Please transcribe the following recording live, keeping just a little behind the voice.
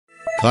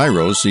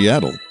Cairo,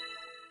 Seattle.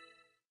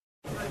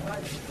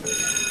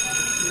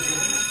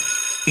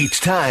 It's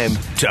time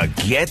to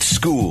get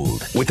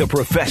schooled with the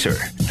professor,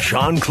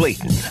 John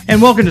Clayton. And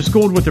welcome to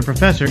Schooled with the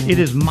Professor. It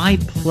is my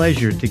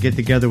pleasure to get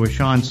together with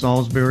Sean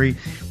Salisbury.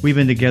 We've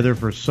been together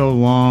for so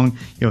long,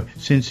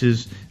 since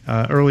his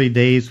early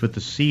days with the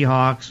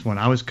Seahawks, when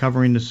I was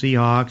covering the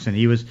Seahawks and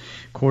he was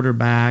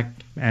quarterback,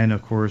 and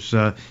of course,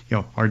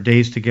 our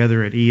days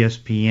together at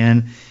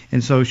ESPN.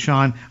 And so,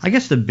 Sean, I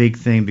guess the big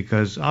thing,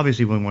 because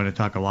obviously we want to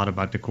talk a lot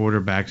about the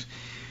quarterbacks,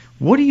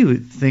 what do you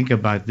think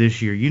about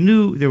this year? You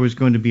knew there was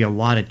going to be a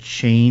lot of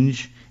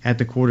change at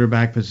the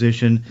quarterback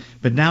position,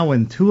 but now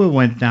when Tua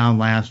went down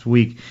last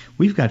week,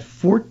 we've got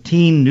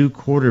 14 new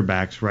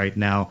quarterbacks right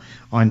now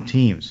on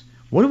teams.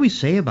 What do we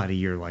say about a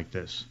year like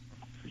this?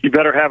 You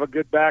better have a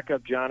good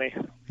backup, Johnny.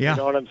 Yeah. You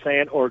know what I'm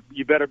saying? Or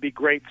you better be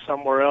great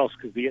somewhere else,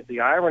 because the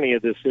irony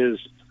of this is,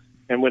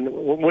 and when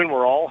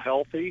we're all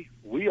healthy,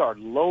 we are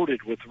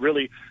loaded with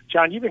really.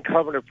 John, you've been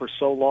covering it for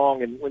so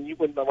long, and when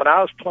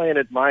I was playing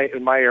in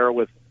my era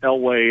with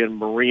Elway and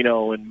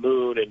Marino and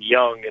Moon and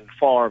Young and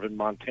Favre and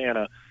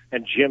Montana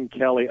and Jim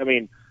Kelly, I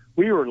mean,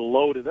 we were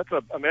loaded. There's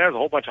a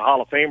whole bunch of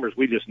Hall of Famers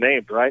we just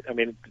named, right? I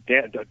mean,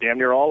 damn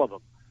near all of them.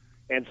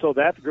 And so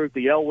that group,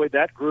 the Elway,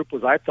 that group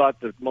was, I thought,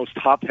 the most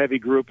top-heavy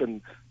group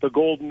in the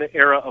golden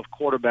era of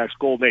quarterbacks,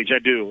 golden age. I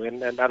do,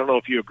 and I don't know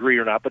if you agree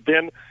or not. But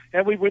then,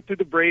 and we went through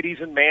the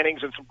Bradys and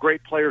Mannings and some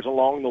great players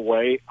along the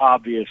way,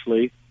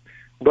 obviously.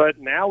 But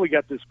now we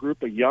got this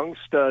group of young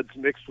studs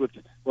mixed with,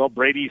 well,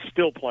 Brady's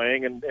still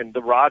playing, and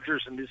the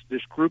Rodgers and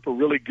this group are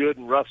really good,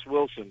 and Russ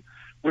Wilson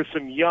with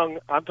some young.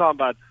 I'm talking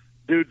about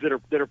dudes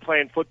that are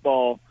playing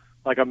football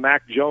like a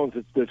Mac Jones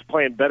that's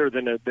playing better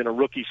than a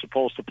rookie's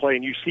supposed to play,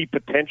 and you see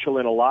potential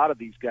in a lot of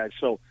these guys.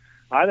 So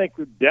I think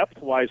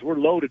depth-wise, we're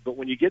loaded. But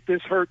when you get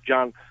this hurt,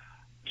 John,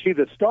 see,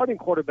 the starting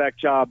quarterback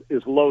job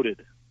is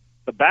loaded.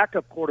 The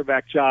backup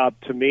quarterback job,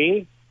 to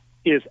me,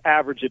 is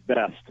average at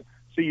best.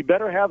 So you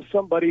better have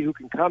somebody who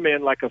can come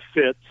in like a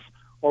Fitz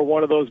or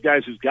one of those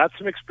guys who's got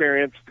some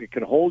experience, that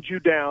can hold you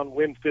down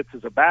when Fitz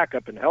is a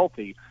backup and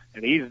healthy,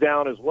 and he's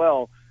down as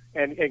well,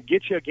 and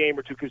get you a game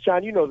or two. Because,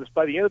 John, you know this,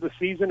 by the end of the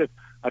season, if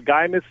a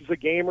guy misses a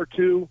game or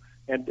two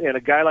and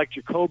a guy like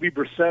Jacoby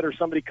Brissett or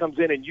somebody comes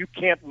in and you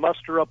can't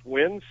muster up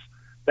wins,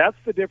 that's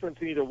the difference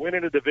in either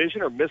winning a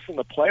division or missing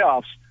the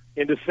playoffs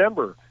in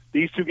December.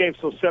 These two games,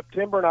 so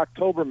September and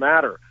October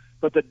matter.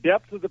 But the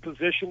depth of the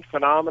position,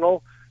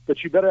 phenomenal,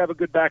 but you better have a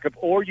good backup,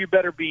 or you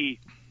better be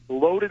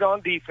loaded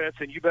on defense,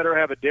 and you better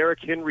have a Derrick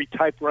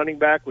Henry-type running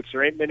back, which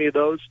there ain't many of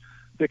those,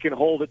 that can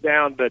hold it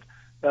down. But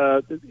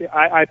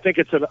I think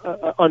it's an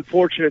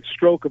unfortunate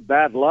stroke of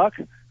bad luck.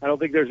 I don't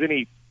think there's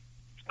any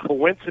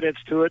coincidence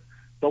to it.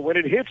 But when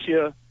it hits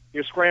you,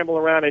 you scramble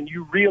around and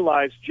you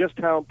realize just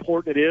how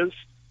important it is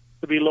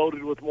to be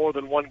loaded with more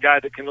than one guy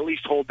that can at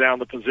least hold down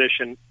the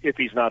position if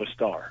he's not a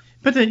star.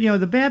 But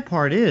the bad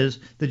part is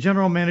the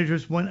general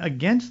managers went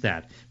against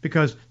that,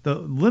 because the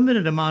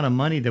limited amount of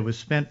money that was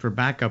spent for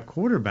backup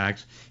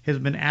quarterbacks has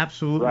been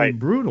absolutely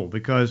brutal,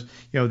 because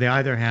they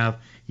either have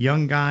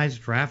young guys,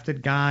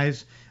 drafted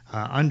guys,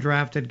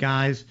 undrafted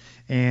guys,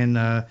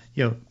 and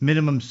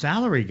minimum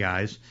salary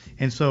guys.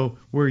 And so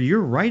where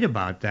you're right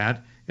about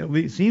that,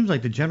 it seems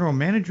like the general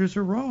managers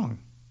are wrong.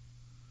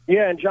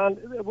 Yeah, and John,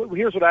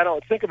 here's what I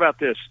don't think about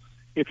this.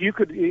 If you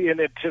could, in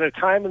a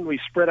time when we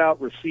spread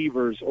out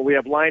receivers, or we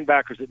have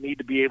linebackers that need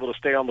to be able to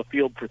stay on the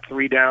field for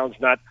 3 downs,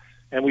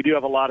 and we do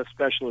have a lot of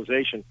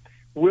specialization,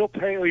 we'll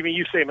pay. I mean,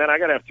 you say, man, I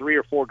got to have 3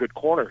 or 4 good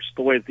corners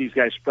the way that these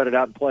guys spread it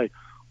out and play.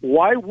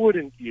 Why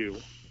wouldn't you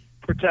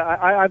protect?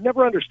 I've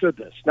never understood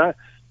this.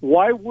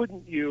 Why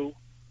wouldn't you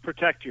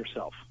protect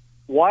yourself?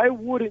 Why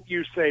wouldn't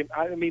you say,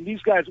 I mean,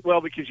 these guys,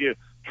 well, because you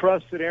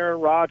trust that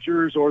Aaron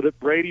Rodgers or that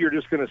Brady are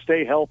just going to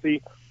stay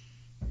healthy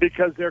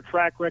because their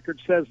track record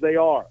says they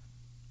are.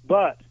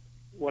 But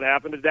what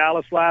happened to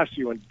Dallas last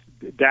year when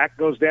Dak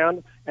goes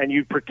down and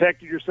you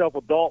protected yourself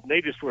with Dalton?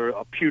 They just were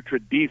a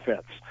putrid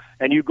defense.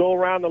 And you go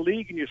around the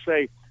league and you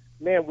say,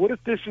 man, what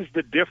if this is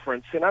the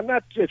difference? And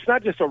it's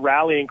not just a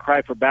rallying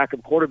cry for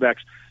backup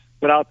quarterbacks,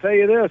 but I'll tell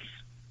you this,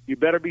 you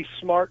better be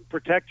smart and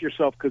protect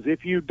yourself, because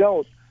if you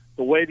don't,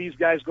 the way these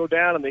guys go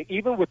down, and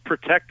even with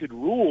protected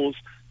rules,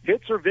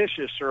 hits are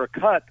vicious, or a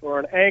cut or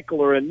an ankle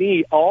or a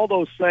knee, all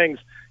those things.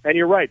 And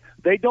you're right,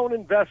 they don't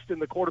invest in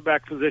the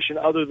quarterback position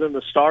other than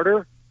the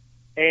starter.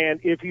 And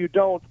if you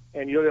don't,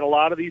 and a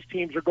lot of these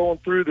teams are going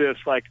through this,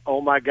 like,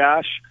 oh my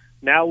gosh,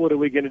 now what are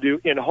we going to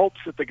do, in hopes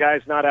that the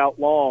guy's not out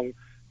long.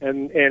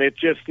 And it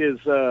just is,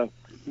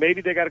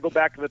 maybe they got to go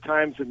back to the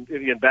times and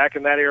back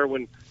in that era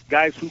when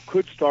guys who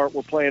could start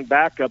were playing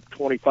backup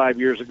 25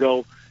 years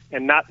ago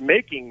and not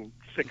making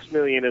 $6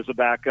 million as a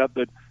backup.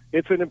 But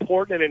it's an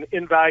important and an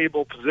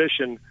invaluable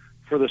position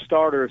for the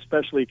starter,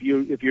 especially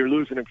if you're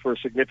losing him for a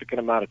significant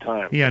amount of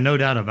time. Yeah, no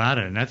doubt about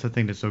it. And that's the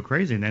thing that's so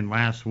crazy. And then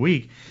last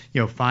week,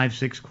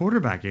 5-6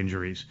 quarterback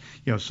injuries.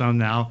 Some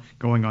now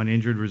going on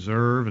injured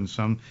reserve, and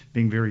some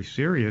being very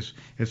serious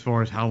as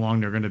far as how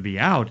long they're going to be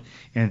out.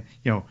 And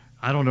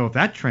I don't know if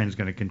that trend's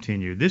going to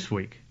continue this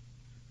week.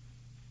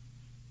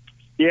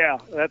 Yeah,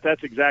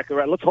 that's exactly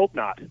right. Let's hope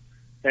not.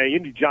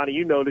 And Johnny,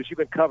 you know this. You've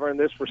been covering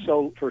this for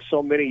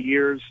so many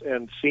years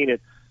and seen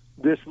it.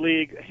 This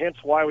league, hence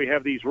why we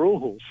have these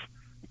rules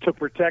to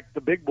protect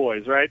the big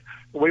boys, right?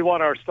 We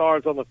want our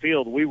stars on the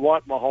field. We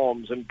want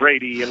Mahomes and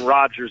Brady and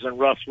Rodgers and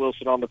Russ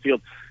Wilson on the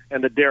field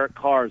and the Derek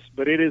Carrs.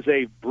 But it is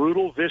a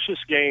brutal, vicious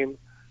game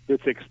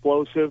that's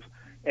explosive.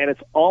 And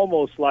it's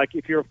almost like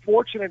if you're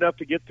fortunate enough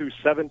to get through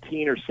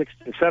 17 or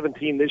 16,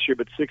 17 this year,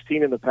 but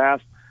 16 in the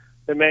past,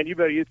 then, man, you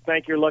better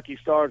thank your lucky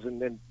stars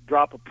and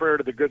drop a prayer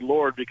to the good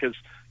Lord, because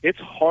it's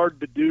hard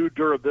to do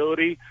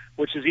durability,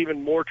 which is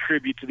even more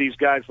tribute to these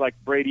guys like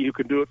Brady who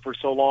can do it for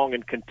so long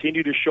and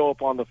continue to show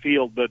up on the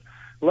field. But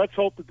let's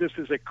hope that this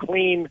is a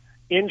clean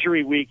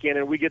injury weekend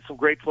and we get some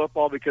great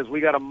football, because we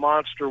got a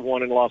monster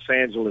one in Los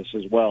Angeles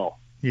as well.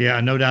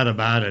 Yeah, no doubt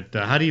about it.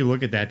 How do you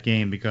look at that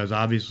game? Because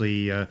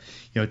obviously,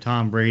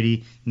 Tom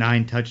Brady,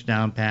 9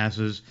 touchdown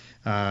passes,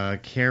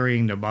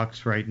 carrying the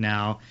Bucs right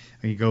now.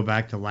 And you go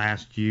back to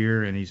last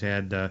year, and he's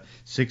had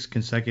 6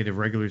 consecutive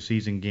regular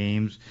season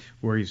games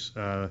where he's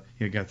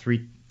got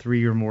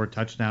three or more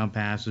touchdown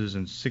passes,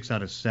 and 6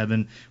 out of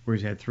 7 where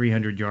he's had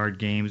 300-yard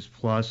games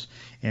plus.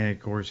 And of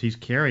course, he's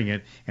carrying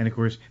it. And of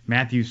course,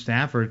 Matthew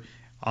Stafford,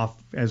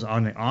 as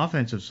on the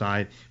offensive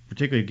side,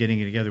 particularly getting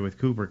it together with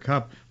Cooper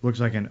Kupp, looks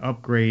like an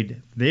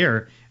upgrade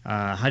there.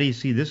 How do you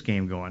see this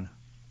game going?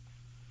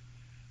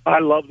 I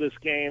love this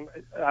game.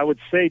 I would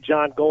say,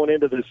 John, going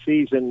into the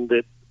season,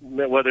 that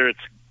whether it's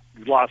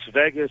Las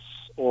Vegas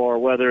or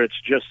whether it's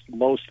just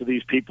most of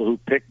these people who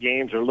pick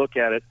games or look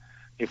at it,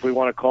 if we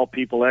want to call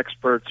people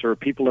experts or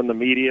people in the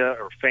media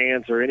or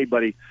fans or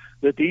anybody,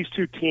 that these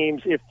two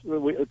teams, if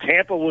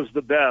Tampa was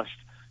the best,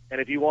 and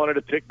if you wanted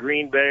to pick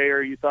Green Bay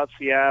or you thought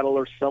Seattle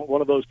or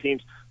one of those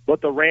teams,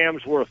 but the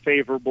Rams were a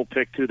favorable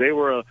pick too. They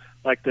were a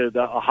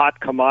hot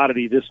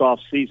commodity this off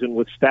season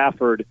with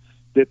Stafford,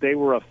 that they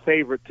were a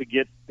favorite to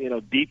get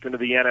deep into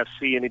the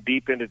NFC and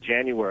deep into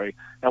January.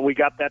 And we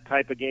got that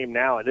type of game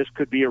now, and this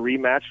could be a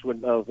rematch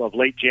of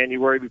late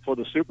January before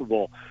the Super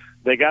Bowl.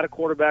 They got a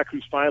quarterback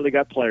who's finally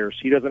got players.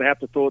 He doesn't have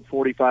to throw it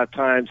 45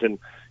 times, and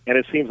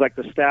it seems like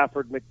the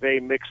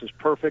Stafford-McVay mix is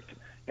perfect.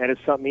 And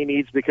it's something he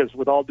needs, because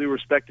with all due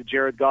respect to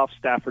Jared Goff,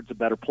 Stafford's a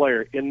better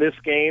player. In this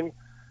game,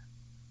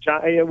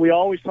 John, we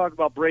always talk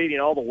about Brady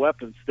and all the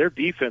weapons. Their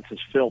defense is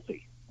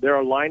filthy. There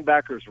are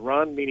linebackers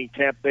run, meaning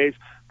Tampa Bay's.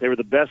 They were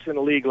the best in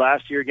the league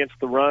last year against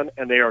the run,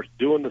 and they are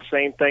doing the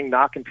same thing,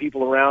 knocking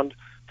people around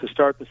to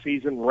start the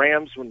season.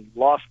 Rams, when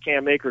lost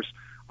Cam Akers,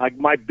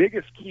 my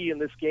biggest key in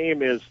this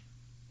game is,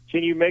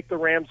 can you make the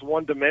Rams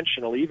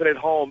one-dimensional, even at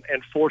home,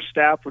 and force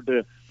Stafford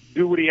to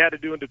do what he had to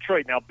do in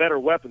Detroit? Now, better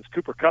weapons.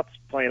 Cooper Kupp's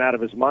playing out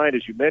of his mind,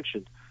 as you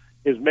mentioned,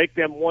 is make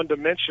them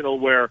one-dimensional,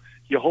 where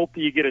you hope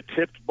that you get a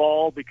tipped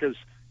ball, because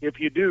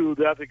if you do,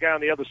 the guy on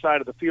the other side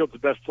of the field is the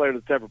best player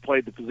that's ever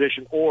played the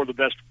position, or the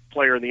best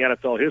player in the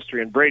NFL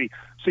history, and Brady.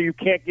 So you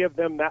can't give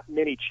them that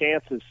many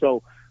chances.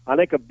 So I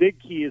think a big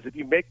key is, if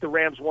you make the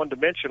Rams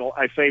one-dimensional,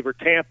 I favor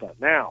Tampa.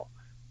 Now,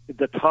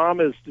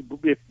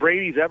 if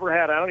Brady's ever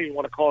had, I don't even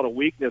want to call it a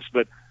weakness,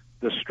 but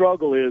the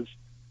struggle is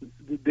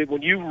that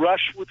when you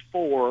rush with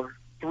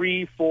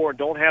 3, 4, and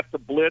don't have to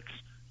blitz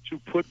to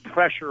put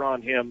pressure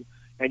on him,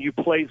 and you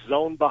play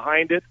zone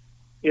behind it,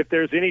 if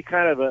there's any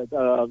kind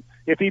of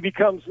if he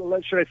becomes,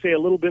 should I say, a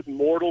little bit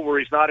mortal, where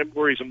he's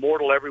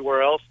immortal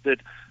everywhere else,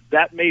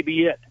 that may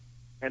be it.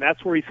 And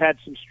that's where he's had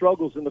some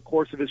struggles in the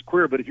course of his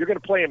career. But if you're going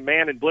to play him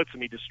man and blitz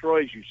him, he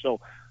destroys you. So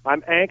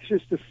I'm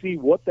anxious to see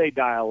what they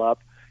dial up.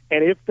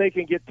 And if they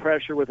can get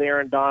pressure with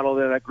Aaron Donald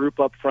and that group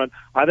up front,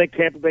 I think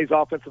Tampa Bay's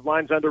offensive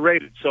line's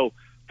underrated. So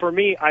for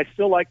me, I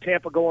still like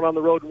Tampa going on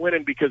the road and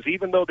winning, because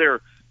even though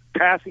their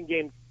passing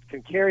game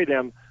can carry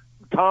them,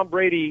 Tom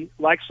Brady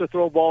likes to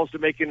throw balls to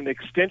make it an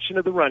extension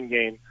of the run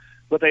game,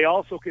 but they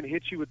also can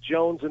hit you with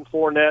Jones and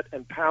Fournette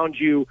and pound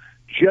you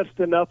just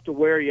enough to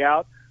wear you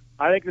out.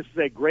 I think this is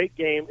a great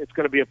game. It's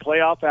going to be a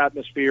playoff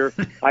atmosphere.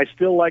 I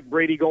still like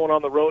Brady going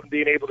on the road and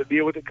being able to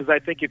deal with it, because I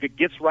think if it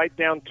gets right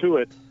down to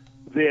it,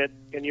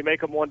 and you make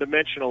them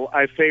one-dimensional,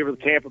 I favor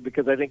Tampa,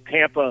 because I think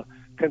Tampa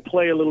can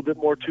play a little bit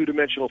more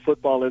two-dimensional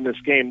football in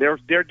this game.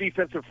 Their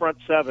defensive front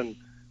seven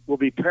will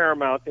be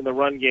paramount in the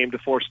run game to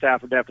force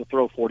Stafford to have to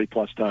throw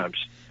 40-plus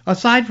times.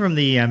 Aside from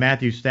the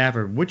Matthew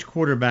Stafford, which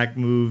quarterback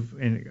moves,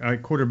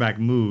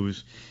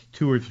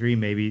 2 or 3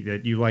 maybe,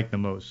 that you like the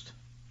most?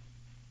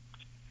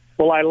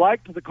 Well, I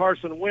liked the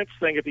Carson Wentz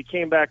thing. If he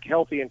came back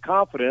healthy and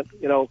confident,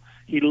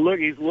 he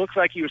looks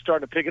like he was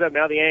starting to pick it up.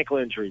 Now the ankle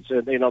injuries,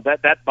 and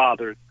that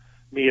bothered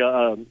me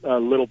a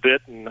little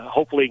bit, and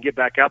hopefully he can get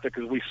back out there,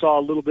 because we saw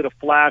a little bit of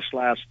flash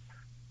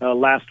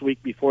last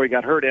week before he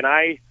got hurt.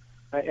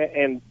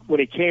 And when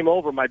he came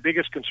over, my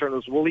biggest concern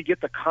was, will he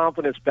get the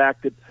confidence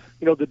back that,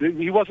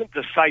 he wasn't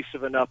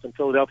decisive enough in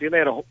Philadelphia,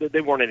 and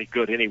they weren't any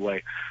good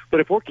anyway. But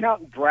if we're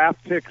counting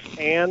draft picks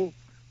and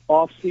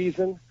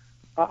off-season,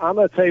 I'm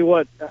going to tell you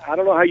what, I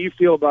don't know how you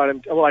feel about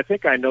him. Well, I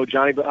think I know,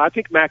 Johnny, but I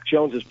think Mac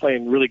Jones is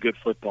playing really good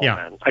football,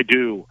 man. I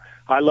do.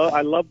 I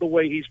love the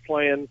way he's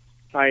playing.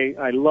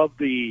 I love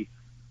the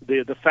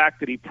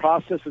fact that he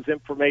processes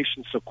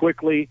information so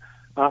quickly.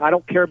 I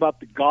don't care about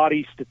the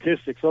gaudy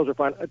statistics. Those are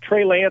fine.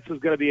 Trey Lance is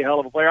going to be a hell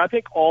of a player. I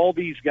think all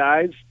these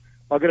guys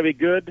are going to be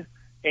good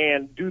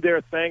and do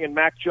their thing, and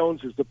Mac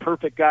Jones is the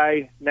perfect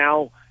guy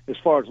now as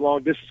far as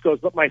long distance goes.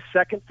 But my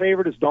second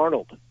favorite is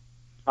Darnold.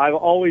 I've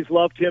always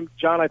loved him.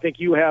 John, I think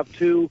you have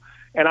too.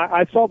 And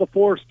I saw the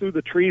forest through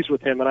the trees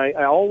with him, and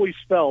I always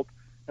felt,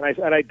 and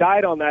I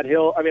died on that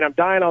hill. I mean, I'm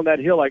dying on that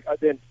hill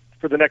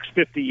for the next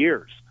 50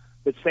 years.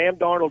 That Sam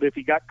Darnold, if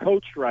he got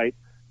coached right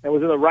and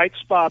was in the right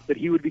spot, that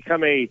he would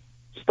become a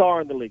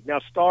star in the league. Now,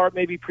 star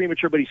may be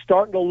premature, but he's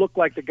starting to look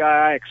like the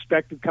guy I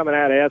expected coming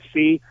out of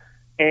SC,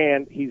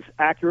 and he's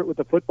accurate with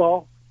the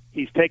football.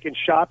 He's taking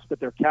shots,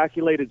 but they're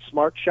calculated,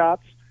 smart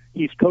shots.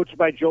 He's coached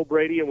by Joe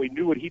Brady, and we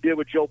knew what he did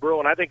with Joe Burrow,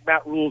 and I think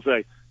Matt Rule's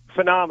a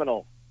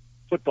phenomenal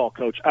football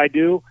coach. I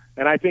do,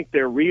 and I think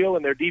they're real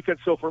in their defense.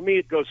 So for me,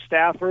 it goes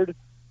Stafford,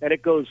 and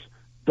it goes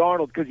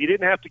Darnold, because you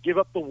didn't have to give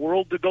up the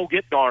world to go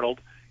get Darnold,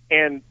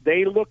 and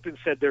they looked and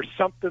said there's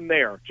something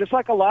there, just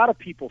like a lot of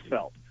people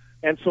felt.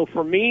 And so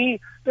for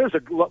me,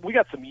 we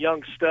got some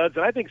young studs,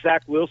 and I think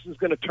Zach Wilson's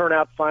going to turn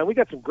out fine. We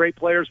got some great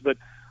players, but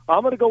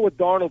I'm going to go with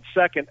Darnold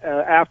second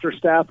after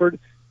Stafford,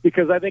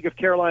 because I think if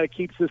Carolina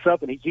keeps this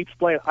up and he keeps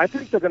playing, I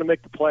think they're going to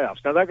make the playoffs.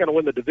 Now, they're going to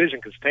win the division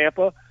because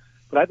Tampa,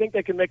 but I think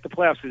they can make the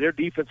playoffs because their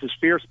defense is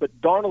fierce. But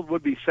Darnold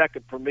would be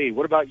second for me.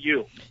 What about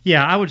you?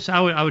 Yeah, I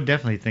would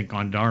definitely think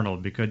on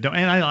Darnold, because,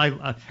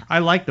 and I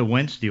like the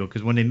Wentz deal,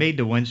 because when they made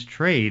the Wentz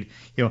trade,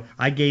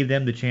 I gave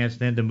them the chance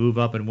then to move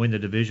up and win the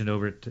division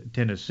over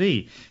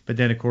Tennessee. But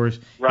then, of course,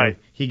 right,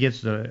 he got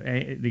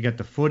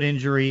the foot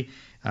injury.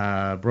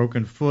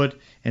 Broken foot,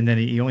 and then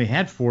he only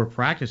had 4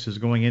 practices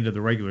going into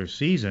the regular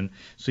season,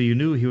 so you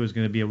knew he was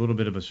going to be a little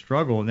bit of a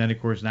struggle. And then,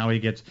 of course, now he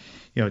gets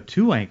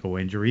 2 ankle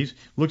injuries.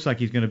 Looks like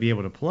he's going to be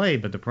able to play,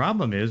 but the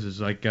problem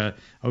is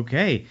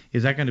okay,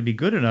 is that going to be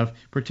good enough,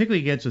 particularly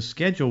against a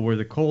schedule where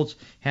the Colts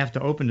have to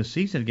open the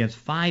season against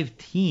 5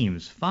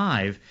 teams,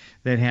 5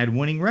 that had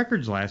winning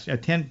records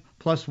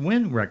 10-plus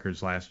win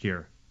records last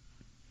year.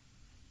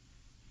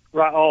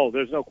 Right. Oh,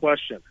 there's no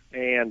question.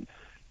 And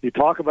you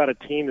talk about a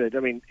team that,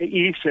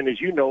 Eason, as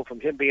you know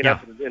from him being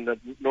up in the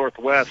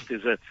Northwest,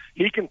 is that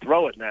he can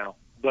throw it now.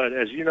 But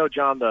as you know,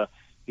 John, the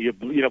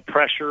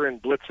pressure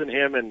and blitzing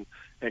him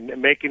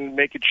and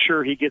making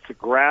sure he gets a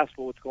grasp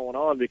of what's going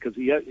on, because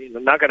he's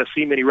not going to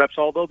see many reps.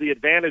 Although the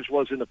advantage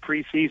was in the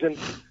preseason,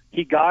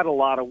 he got a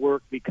lot of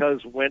work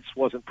because Wentz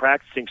wasn't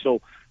practicing.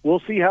 So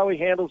we'll see how he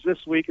handles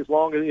this week, as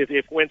long as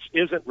if Wentz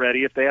isn't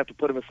ready, if they have to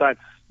put him aside.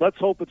 Let's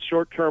hope it's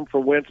short term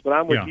for Wentz. But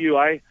I'm with you.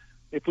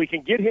 If we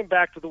can get him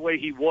back to the way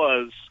he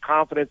was,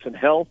 confidence and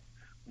health,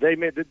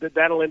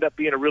 that'll end up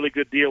being a really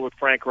good deal with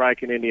Frank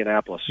Reich in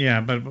Indianapolis. Yeah,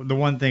 but the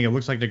one thing, it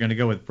looks like they're going to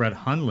go with Brett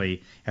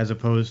Hundley as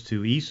opposed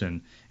to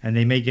Eason, and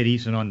they may get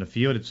Eason on the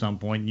field at some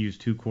point and use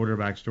 2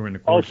 quarterbacks during the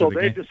course of the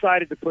game. So they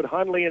decided to put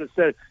Hundley in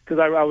instead, because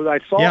I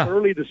saw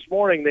early this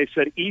morning they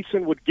said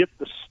Eason would get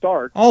the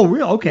start. Oh,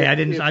 really? Okay, I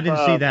didn't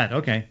see that.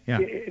 Okay, yeah.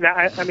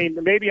 Now,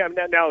 maybe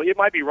now it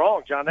might be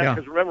wrong, John.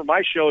 Because remember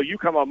my show, you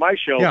come on my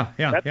show.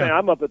 That thing,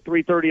 I'm up at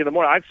 3:30 in the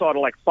morning. I saw it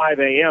at like 5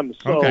 a.m.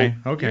 So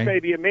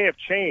okay. It may have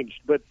changed,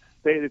 but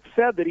it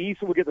said that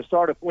Eason would get the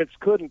start if Wentz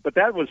couldn't, but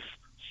that was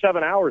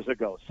 7 hours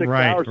ago, 6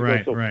 hours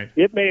ago. So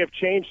it may have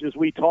changed as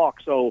we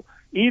talk. So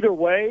either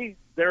way,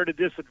 they're at a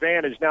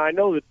disadvantage. Now, I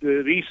know that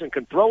Eason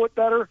can throw it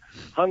better.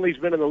 Hundley's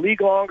been in the league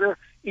longer.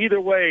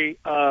 Either way,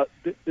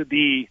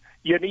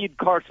 you need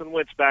Carson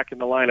Wentz back in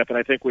the lineup, and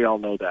I think we all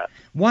know that.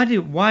 Why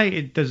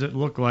does it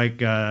look like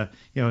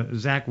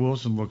Zach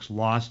Wilson looks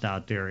lost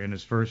out there in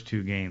his first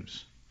 2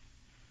 games?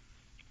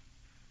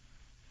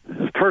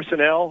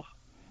 Personnel.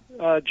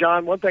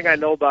 John, one thing I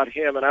know about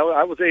him, and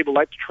I was able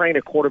to train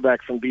a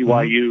quarterback from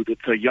BYU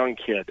that's a young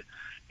kid,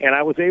 and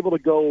I was able to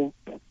go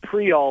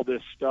pre all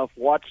this stuff,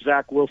 watch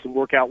Zach Wilson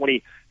work out when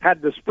he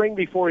had the spring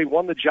before he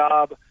won the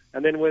job,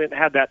 and then when it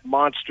had that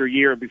monster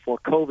year before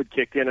COVID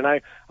kicked in. And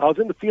I was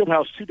in the field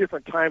house 2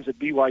 different times at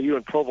BYU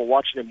in Provo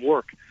watching him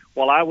work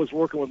while I was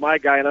working with my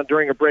guy, and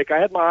during a break I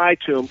had my eye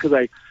to him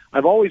because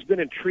I've always been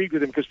intrigued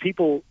with him, because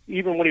people,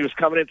 even when he was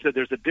coming in, said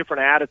there's a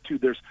different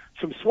attitude, there's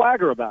some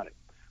swagger about it.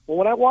 Well,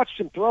 when I watched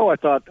him throw,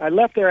 I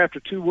left there after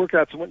 2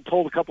 workouts and went and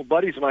told a couple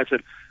buddies, and I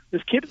said,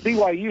 this kid at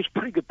BYU is a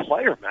pretty good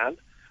player, man.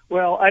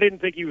 Well, I didn't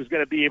think he was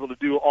going to be able to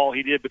do all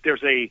he did, but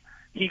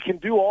he can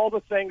do all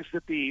the things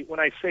that when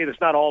I say this,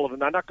 not all of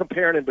them, I'm not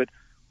comparing him, but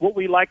what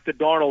we like the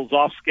Darnolds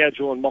off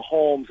schedule and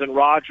Mahomes and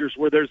Rodgers,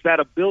 where there's that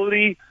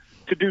ability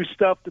to do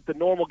stuff that the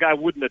normal guy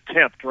wouldn't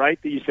attempt,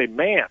 right? That you say,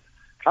 man,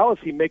 how is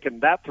he making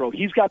that throw?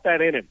 He's got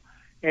that in him.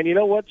 And you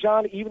know what,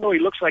 John? Even though he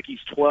looks like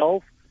he's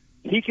 12,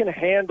 he can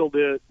handle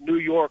the New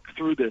York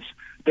through this.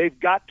 They've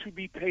got to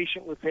be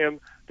patient with him.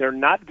 They're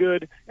not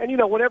good. And,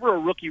 whenever a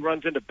rookie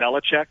runs into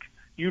Belichick,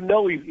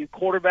 he's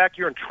quarterback,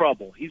 you're in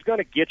trouble. He's going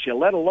to get you,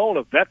 let alone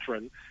a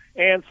veteran.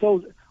 And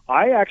so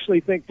I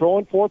actually think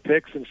throwing 4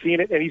 picks and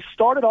seeing it, and he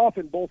started off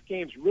in both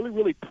games really,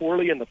 really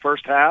poorly in the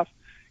first half.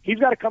 He's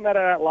got to come out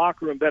of that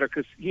locker room better,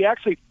 because he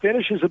actually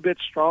finishes a bit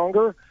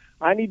stronger.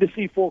 I need to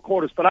see 4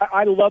 quarters. But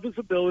I love his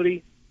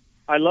ability.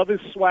 I love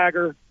his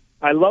swagger.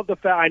 I love the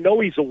fact, I know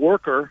he's a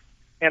worker.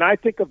 And I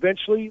think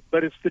eventually,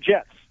 but it's the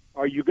Jets.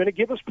 Are you going to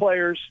give us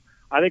players?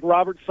 I think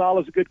Robert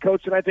Saleh is a good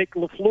coach, and I think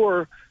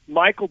LaFleur,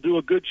 Mike will do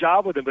a good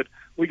job with him, but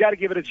we got to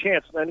give it a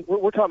chance. And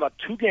we're talking about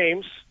 2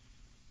 games,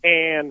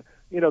 and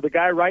the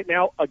guy right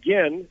now,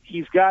 again,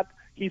 he's a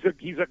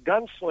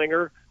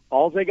gunslinger.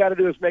 All they got to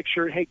do is make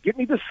sure, hey, give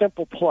me the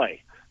simple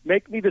play.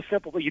 Make me the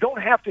simple play. You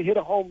don't have to hit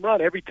a home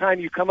run every time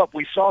you come up.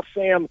 We saw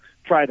Sam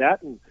try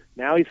that, and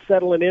now he's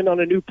settling in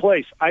on a new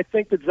place. I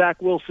think that Zach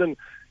Wilson,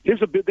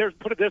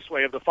 put it this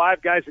way, of the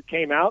 5 guys that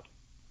came out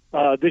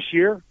this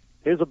year,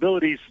 his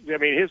abilities,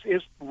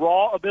 his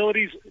raw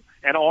abilities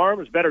and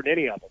arm is better than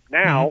any of them.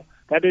 Now,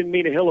 that didn't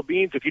mean a hill of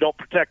beans if you don't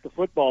protect the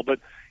football, but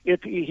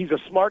he's a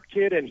smart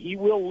kid, and he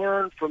will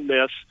learn from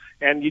this,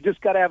 and you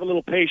just got to have a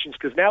little patience,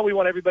 because now we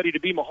want everybody to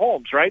be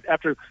Mahomes, right?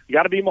 After you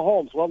got to be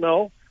Mahomes. Well,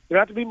 no, you don't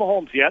have to be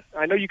Mahomes yet.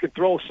 I know you can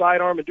throw a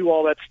sidearm and do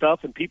all that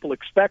stuff, and people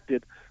expect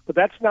it, but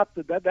that's not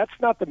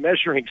the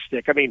measuring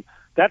stick.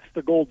 That's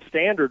the gold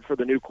standard for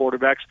the new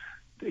quarterbacks.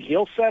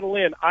 He'll settle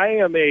in. I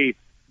am a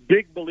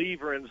big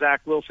believer in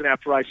Zach Wilson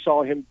after I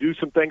saw him do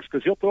some things,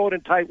 because he'll throw it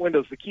in tight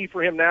windows. The key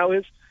for him now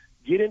is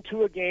get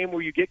into a game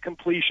where you get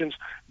completions,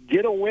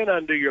 get a win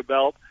under your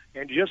belt,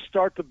 and just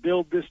start to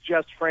build this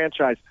Jets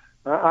franchise.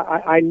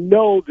 I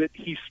know that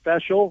he's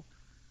special.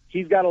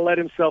 He's got to let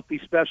himself be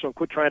special and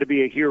quit trying to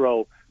be a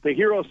hero. The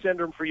hero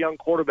syndrome for young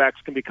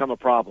quarterbacks can become a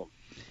problem.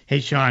 Hey,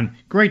 Sean,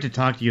 great to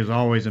talk to you as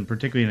always, and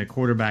particularly in a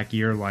quarterback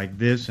year like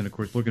this. And, of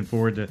course, looking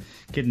forward to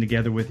getting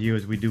together with you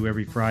as we do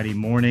every Friday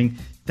morning.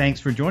 Thanks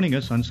for joining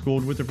us on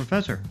Schooled with the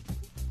Professor.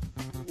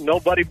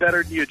 Nobody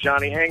better than you,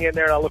 Johnny. Hang in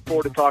there, and I look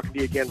forward to talking to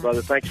you again,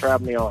 brother. Thanks for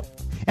having me on.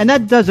 And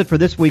that does it for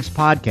this week's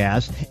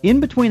podcast.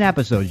 In between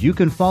episodes, you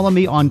can follow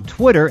me on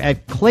Twitter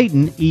at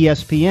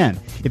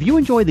ClaytonESPN. If you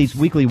enjoy these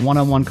weekly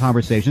one-on-one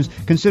conversations,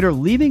 consider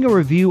leaving a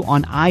review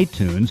on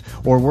iTunes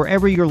or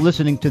wherever you're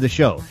listening to the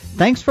show.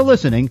 Thanks for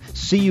listening.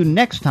 See you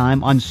next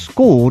time on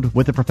Schooled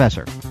with the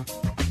Professor.